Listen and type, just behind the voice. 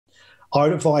I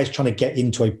would advise trying to get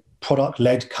into a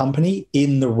product-led company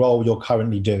in the role you're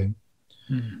currently doing,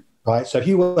 right? So if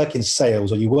you work in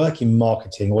sales or you work in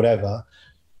marketing or whatever,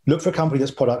 look for a company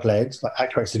that's product-led, like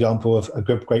Accurex's example of a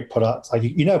good, great product. Like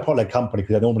you know a product-led company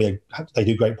because they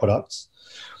do great products,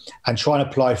 and try and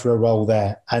apply for a role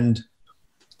there. And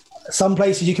some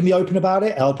places you can be open about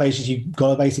it, other places you've got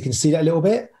to basically concede it a little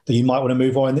bit, that you might want to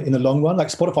move on in the long run. Like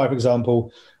Spotify, for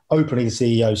example, openly the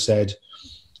CEO said,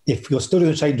 if you're still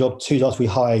doing the same job 2 years after we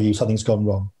hire you, something's gone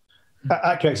wrong.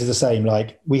 Accurex is the same.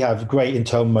 Like, we have great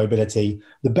internal mobility.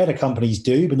 The better companies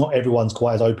do, but not everyone's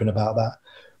quite as open about that.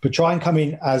 But try and come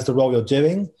in as the role you're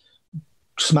doing,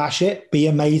 smash it, be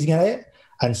amazing at it,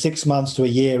 and 6 months to a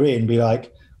year in, be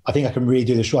like, I think I can really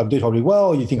do this job. I'm doing probably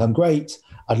well. You think I'm great.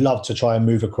 I'd love to try and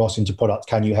move across into product.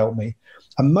 Can you help me?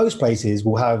 And most places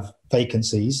will have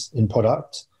vacancies in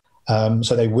product.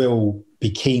 So they will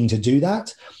be keen to do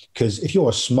that, because if you're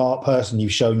a smart person,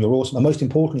 you've shown you're awesome. And most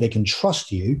importantly, they can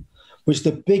trust you, which is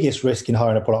the biggest risk in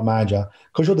hiring a product manager.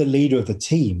 Because you're the leader of the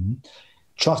team,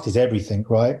 trust is everything,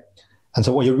 right? And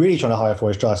so what you're really trying to hire for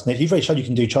is trust. And if you've already shown you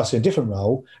can do trust in a different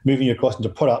role, moving you across into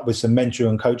product with some mentoring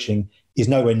and coaching is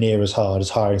nowhere near as hard as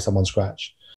hiring someone scratch.